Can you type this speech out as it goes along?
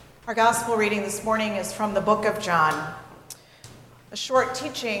Our gospel reading this morning is from the book of John, a short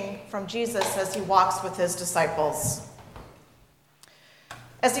teaching from Jesus as he walks with his disciples.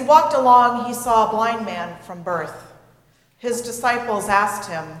 As he walked along, he saw a blind man from birth. His disciples asked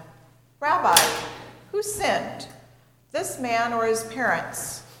him, "Rabbi, who sinned, this man or his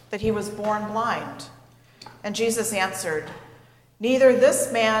parents, that he was born blind?" And Jesus answered, "Neither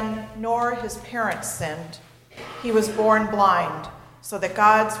this man nor his parents sinned. He was born blind, so that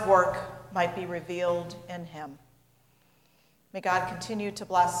God's work might be revealed in him." May God continue to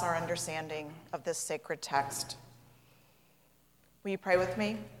bless our understanding of this sacred text. Will you pray with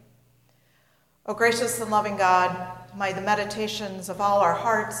me? O gracious and loving God, may the meditations of all our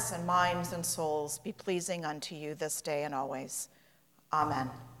hearts and minds and souls be pleasing unto you this day and always. Amen.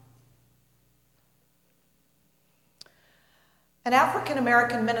 An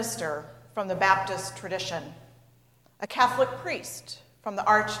African-American minister from the Baptist tradition, a Catholic priest from the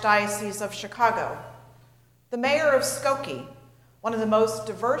Archdiocese of Chicago, the mayor of Skokie, one of the most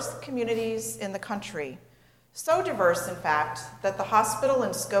diverse communities in the country, so diverse, in fact, that the hospital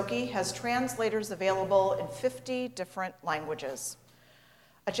in Skokie has translators available in 50 different languages.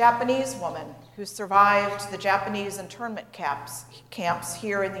 A Japanese woman who survived the Japanese internment camps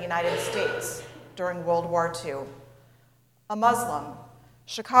here in the United States during World War II. A Muslim,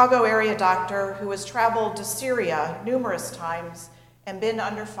 Chicago area doctor who has traveled to Syria numerous times and been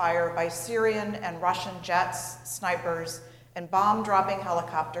under fire by Syrian and Russian jets, snipers, and bomb-dropping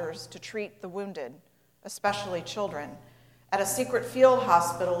helicopters to treat the wounded, especially children, at a secret field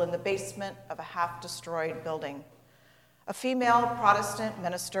hospital in the basement of a half-destroyed building. A female Protestant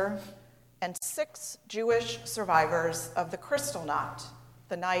minister, and 6 Jewish survivors of the Kristallnacht,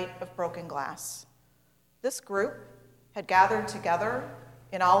 the night of broken glass. This group had gathered together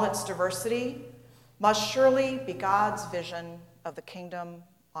in all its diversity, must surely be God's vision of the kingdom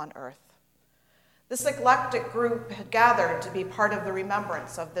on earth. This eclectic group had gathered to be part of the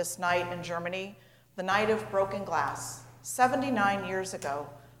remembrance of this night in Germany, the night of broken glass, 79 years ago,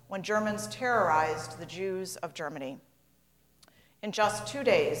 when Germans terrorized the Jews of Germany. In just 2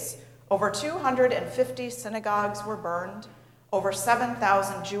 days, over 250 synagogues were burned, over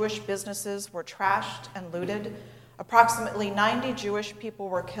 7,000 Jewish businesses were trashed and looted, approximately 90 Jewish people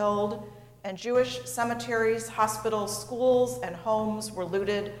were killed, and Jewish cemeteries, hospitals, schools, and homes were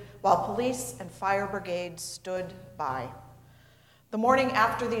looted while police and fire brigades stood by. The morning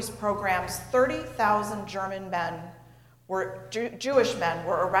after these programs, 30,000 Jewish men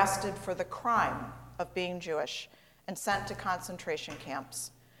were arrested for the crime of being Jewish and sent to concentration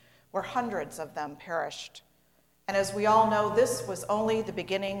camps, where hundreds of them perished. And as we all know, this was only the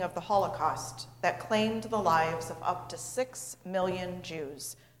beginning of the Holocaust that claimed the lives of up to 6 million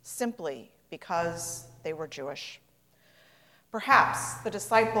Jews, simply because they were Jewish. Perhaps the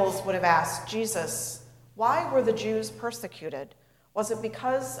disciples would have asked Jesus, why were the Jews persecuted? Was it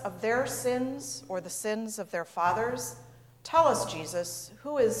because of their sins or the sins of their fathers? Tell us, Jesus,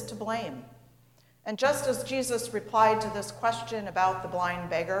 who is to blame? And just as Jesus replied to this question about the blind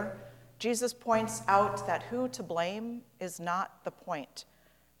beggar, Jesus points out that who to blame is not the point.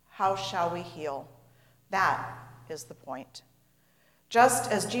 How shall we heal? That is the point.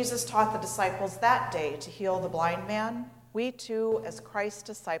 Just as Jesus taught the disciples that day to heal the blind man, we too, as Christ's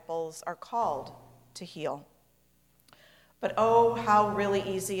disciples, are called to heal. But oh, how really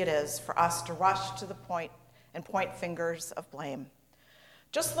easy it is for us to rush to the point and point fingers of blame.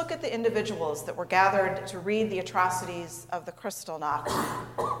 Just look at the individuals that were gathered to read the atrocities of the Kristallnacht.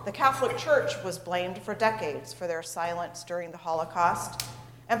 The Catholic Church was blamed for decades for their silence during the Holocaust,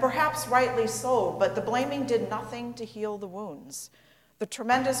 and perhaps rightly so, but the blaming did nothing to heal the wounds. The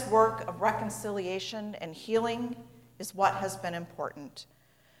tremendous work of reconciliation and healing is what has been important.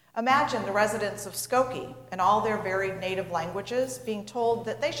 Imagine the residents of Skokie and all their varied native languages being told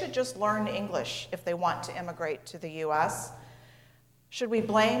that they should just learn English if they want to immigrate to the U.S. Should we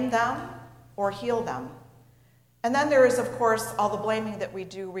blame them or heal them? And then there is, of course, all the blaming that we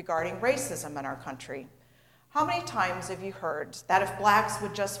do regarding racism in our country. How many times have you heard that if blacks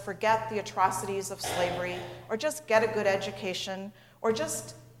would just forget the atrocities of slavery, or just get a good education, or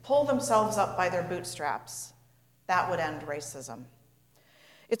just pull themselves up by their bootstraps, that would end racism?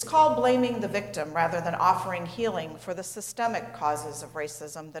 It's called blaming the victim rather than offering healing for the systemic causes of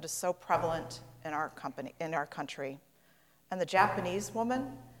racism that is so prevalent in our country. And the Japanese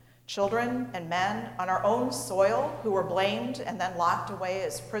woman, children, and men on our own soil who were blamed and then locked away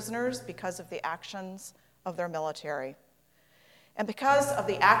as prisoners because of the actions of their military. And because of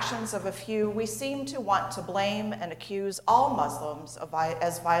the actions of a few, we seem to want to blame and accuse all Muslims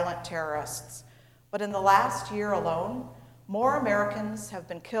as violent terrorists. But in the last year alone, more Americans have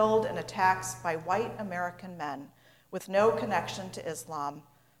been killed in attacks by white American men with no connection to Islam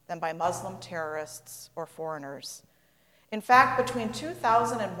than by Muslim terrorists or foreigners. In fact, between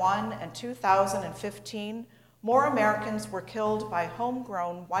 2001 and 2015, more Americans were killed by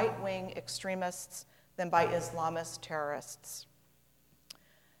homegrown white-wing extremists than by Islamist terrorists.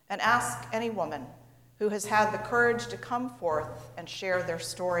 And ask any woman who has had the courage to come forth and share their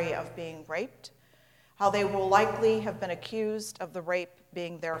story of being raped, how they will likely have been accused of the rape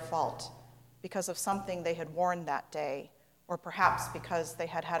being their fault because of something they had worn that day, or perhaps because they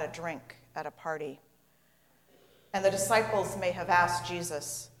had had a drink at a party. And the disciples may have asked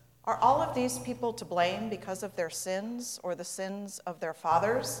Jesus, are all of these people to blame because of their sins or the sins of their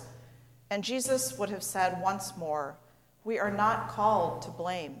fathers? And Jesus would have said once more, we are not called to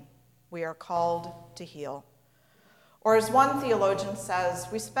blame, we are called to heal. Or as one theologian says,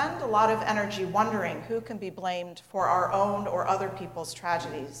 we spend a lot of energy wondering who can be blamed for our own or other people's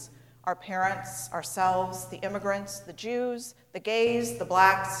tragedies. Our parents, ourselves, the immigrants, the Jews, the gays, the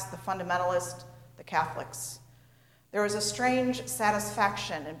blacks, the fundamentalists, the Catholics. There is a strange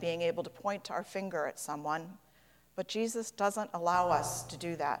satisfaction in being able to point our finger at someone, but Jesus doesn't allow us to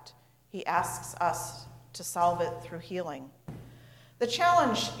do that. He asks us to solve it through healing. The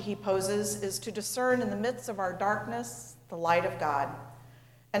challenge he poses is to discern in the midst of our darkness the light of God.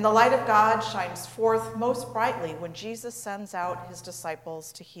 And the light of God shines forth most brightly when Jesus sends out his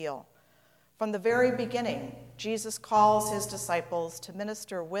disciples to heal. From the very beginning, Jesus calls his disciples to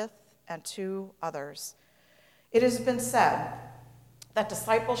minister with and to others. It has been said that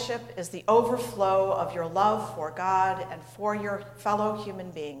discipleship is the overflow of your love for God and for your fellow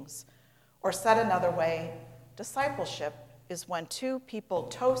human beings. Or said another way, discipleship is when two people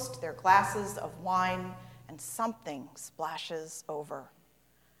toast their glasses of wine and something splashes over.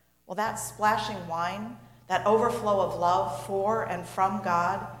 Well, that splashing wine, that overflow of love for and from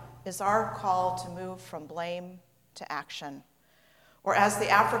God, is our call to move from blame to action. Or as the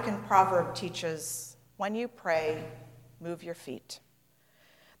African proverb teaches, when you pray, move your feet.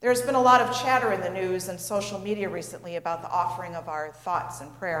 There's been a lot of chatter in the news and social media recently about the offering of our thoughts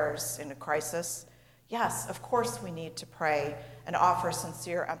and prayers in a crisis. Yes, of course we need to pray and offer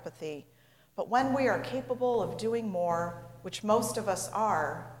sincere empathy. But when we are capable of doing more, which most of us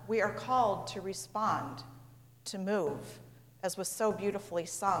are, we are called to respond, to move, as was so beautifully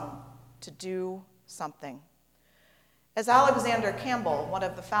sung, to do something. As Alexander Campbell, one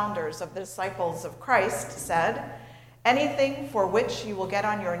of the founders of the Disciples of Christ, said, anything for which you will get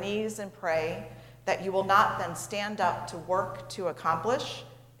on your knees and pray that you will not then stand up to work to accomplish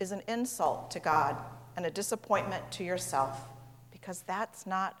is an insult to God and a disappointment to yourself, because that's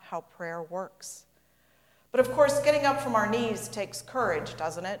not how prayer works. But of course, getting up from our knees takes courage,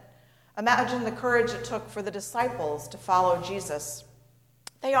 doesn't it? Imagine the courage it took for the disciples to follow Jesus.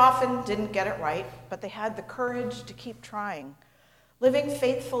 They often didn't get it right, but they had the courage to keep trying. Living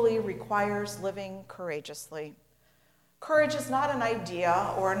faithfully requires living courageously. Courage is not an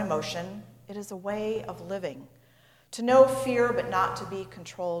idea or an emotion. It is a way of living. To know fear but not to be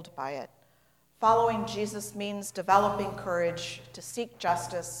controlled by it. Following Jesus means developing courage to seek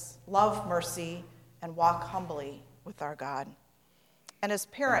justice, love mercy, and walk humbly with our God. And as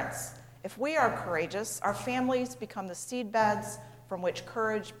parents, if we are courageous, our families become the seedbeds from which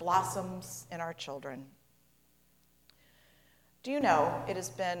courage blossoms in our children. Do you know it has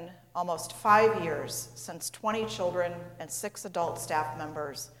been almost 5 years since 20 children and 6 adult staff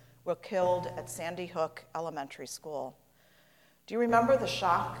members were killed at Sandy Hook Elementary School? Do you remember the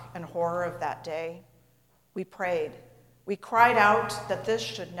shock and horror of that day? We prayed. We cried out that this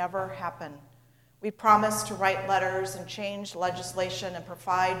should never happen. We promised to write letters and change legislation and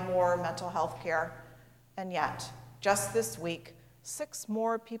provide more mental health care. And yet, just this week, 6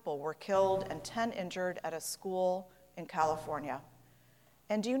 more people were killed and 10 injured at a school in California.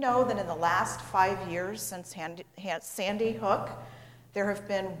 And do you know that in the last 5 years since Sandy Hook, there have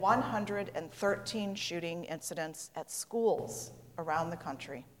been 113 shooting incidents at schools around the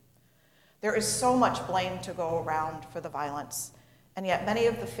country? There is so much blame to go around for the violence, and yet many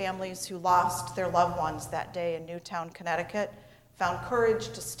of the families who lost their loved ones that day in Newtown, Connecticut, found courage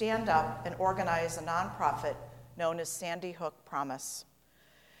to stand up and organize a nonprofit known as Sandy Hook Promise.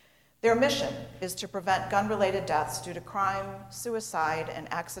 Their mission is to prevent gun-related deaths due to crime, suicide, and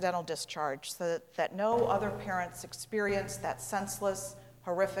accidental discharge so that no other parents experience that senseless,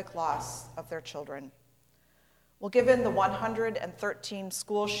 horrific loss of their children. Well, given the 113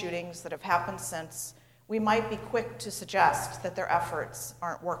 school shootings that have happened since, we might be quick to suggest that their efforts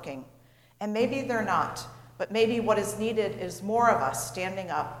aren't working. And maybe they're not, but maybe what is needed is more of us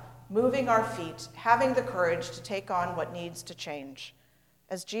standing up, moving our feet, having the courage to take on what needs to change.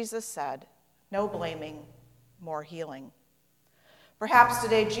 As Jesus said, no blaming, more healing. Perhaps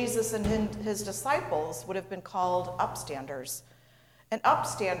today Jesus and his disciples would have been called upstanders. An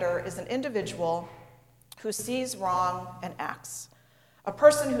upstander is an individual who sees wrong and acts. A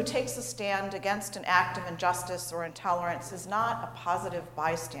person who takes a stand against an act of injustice or intolerance is not a positive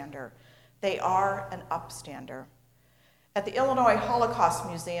bystander. They are an upstander. At the Illinois Holocaust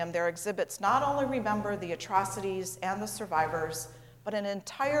Museum, their exhibits not only remember the atrocities and the survivors, but an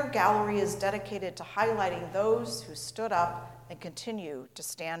entire gallery is dedicated to highlighting those who stood up and continue to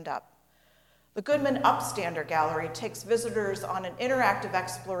stand up. The Goodman Upstander Gallery takes visitors on an interactive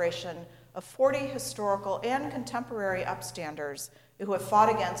exploration of 40 historical and contemporary upstanders who have fought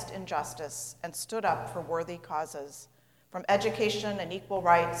against injustice and stood up for worthy causes, from education and equal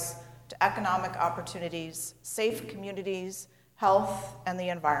rights to economic opportunities, safe communities, health, and the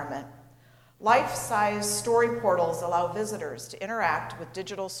environment. Life-size story portals allow visitors to interact with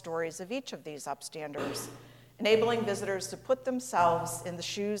digital stories of each of these upstanders, enabling visitors to put themselves in the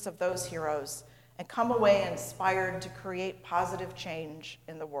shoes of those heroes and come away inspired to create positive change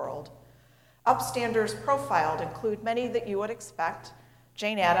in the world. Upstanders profiled include many that you would expect: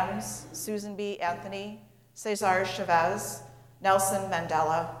 Jane Addams, Susan B. Anthony, Cesar Chavez, Nelson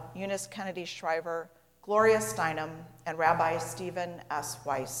Mandela, Eunice Kennedy Shriver, Gloria Steinem, and Rabbi Stephen S.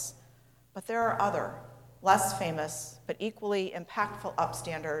 Weiss. But there are other, less famous, but equally impactful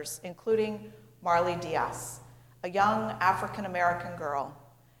upstanders, including Marley Diaz, a young African-American girl.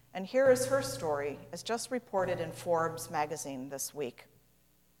 And here is her story, as just reported in Forbes magazine this week.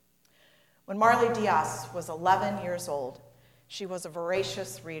 When Marley Diaz was 11 years old, she was a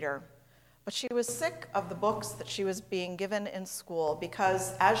voracious reader, but she was sick of the books that she was being given in school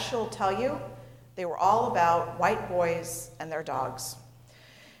because, as she'll tell you, they were all about white boys and their dogs.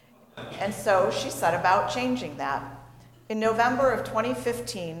 And so she set about changing that. In November of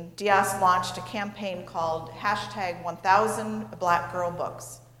 2015, Diaz launched a campaign called #1000 Black Girl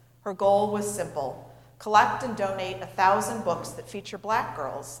Books. Her goal was simple: collect and donate 1,000 books that feature Black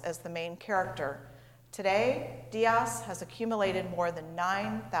girls as the main character. Today, Diaz has accumulated more than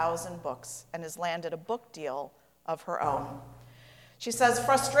 9,000 books and has landed a book deal of her own. She says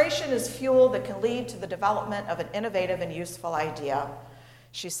frustration is fuel that can lead to the development of an innovative and useful idea.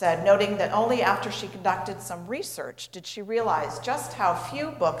 She said, noting that only after she conducted some research did she realize just how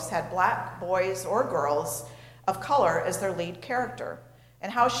few books had Black boys or girls of color as their lead character,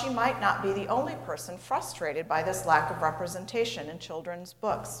 and how she might not be the only person frustrated by this lack of representation in children's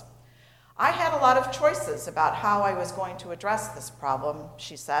books. I had a lot of choices about how I was going to address this problem,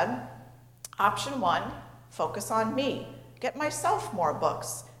 she said. Option 1, focus on me, get myself more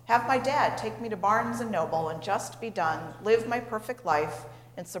books, have my dad take me to Barnes & Noble and just be done, live my perfect life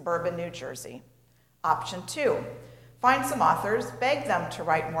in suburban New Jersey. Option 2, find some authors, beg them to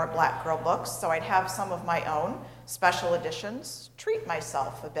write more Black girl books so I'd have some of my own, special editions, treat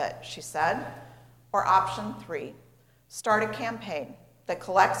myself a bit, she said. Or option 3, start a campaign that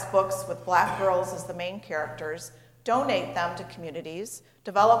collects books with Black girls as the main characters, donate them to communities,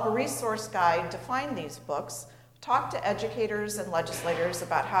 develop a resource guide to find these books, talk to educators and legislators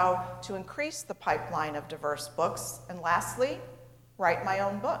about how to increase the pipeline of diverse books, and lastly, write my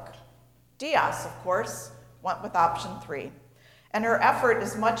own book. Diaz, of course, went with option 3, and her effort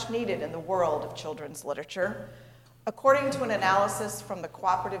is much needed in the world of children's literature. According to an analysis from the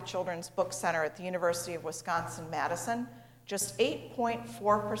Cooperative Children's Book Center at the University of Wisconsin-Madison, just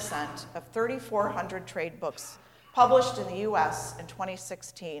 8.4% of 3,400 trade books published in the U.S. in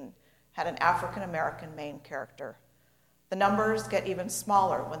 2016 had an African-American main character. The numbers get even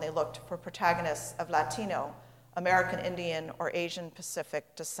smaller when they looked for protagonists of Latino, American Indian, or Asian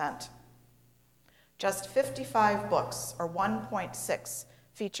Pacific descent. Just 55 books, or 1.6,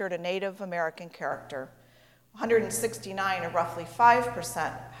 featured a Native American character. 169, or roughly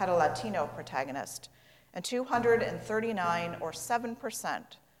 5%, had a Latino protagonist, and 239, or 7%,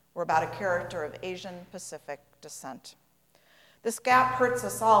 were about a character of Asian Pacific descent. This gap hurts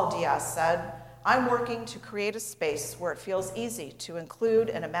us all, Diaz said. I'm working to create a space where it feels easy to include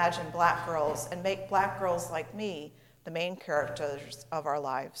and imagine Black girls and make Black girls like me the main characters of our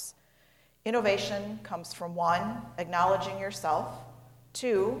lives. Innovation comes from 1, acknowledging yourself,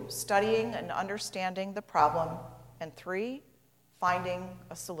 2, studying and understanding the problem, and 3, finding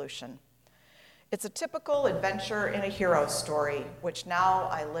a solution. It's a typical adventure in a hero story, which now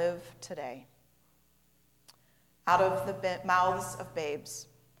I live today. Out of the mouths of babes,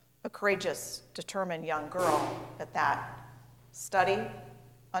 a courageous, determined young girl at that. Study,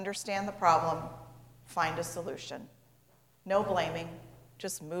 understand the problem, find a solution. No blaming,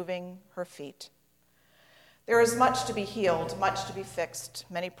 just moving her feet. There is much to be healed, much to be fixed,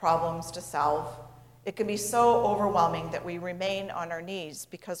 many problems to solve. It can be so overwhelming that we remain on our knees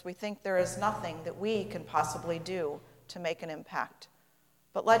because we think there is nothing that we can possibly do to make an impact.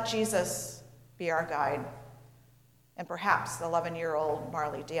 But let Jesus be our guide, and perhaps the 11-year-old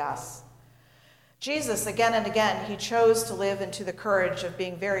Marley Diaz. Jesus, again and again, he chose to live into the courage of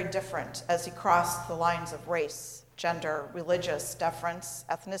being very different as he crossed the lines of race, gender, religious deference,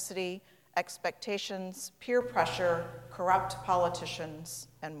 ethnicity, expectations, peer pressure, corrupt politicians,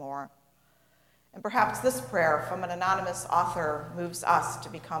 and more. And perhaps this prayer from an anonymous author moves us to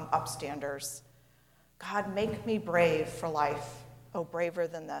become upstanders. God, make me brave for life, oh, braver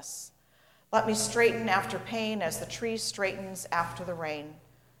than this. Let me straighten after pain as the tree straightens after the rain,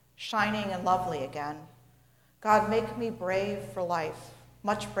 shining and lovely again. God, make me brave for life,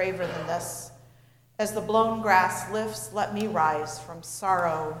 much braver than this. As the blown grass lifts, let me rise from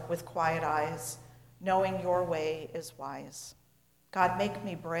sorrow with quiet eyes, knowing your way is wise. God, make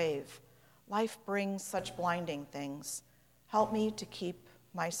me brave. Life brings such blinding things. Help me to keep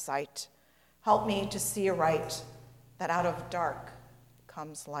my sight. Help me to see aright that out of dark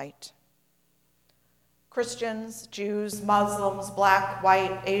comes light. Christians, Jews, Muslims, Black,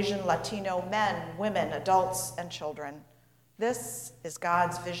 white, Asian, Latino, men, women, adults, and children. This is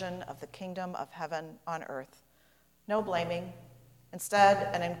God's vision of the kingdom of heaven on earth. No blaming.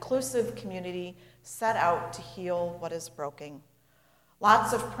 Instead, an inclusive community set out to heal what is broken.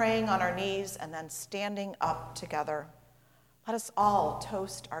 Lots of praying on our knees and then standing up together. Let us all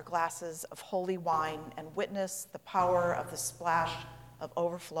toast our glasses of holy wine and witness the power of the splash of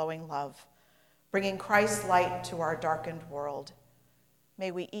overflowing love, bringing Christ's light to our darkened world. May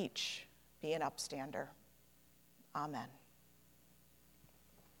we each be an upstander. Amen.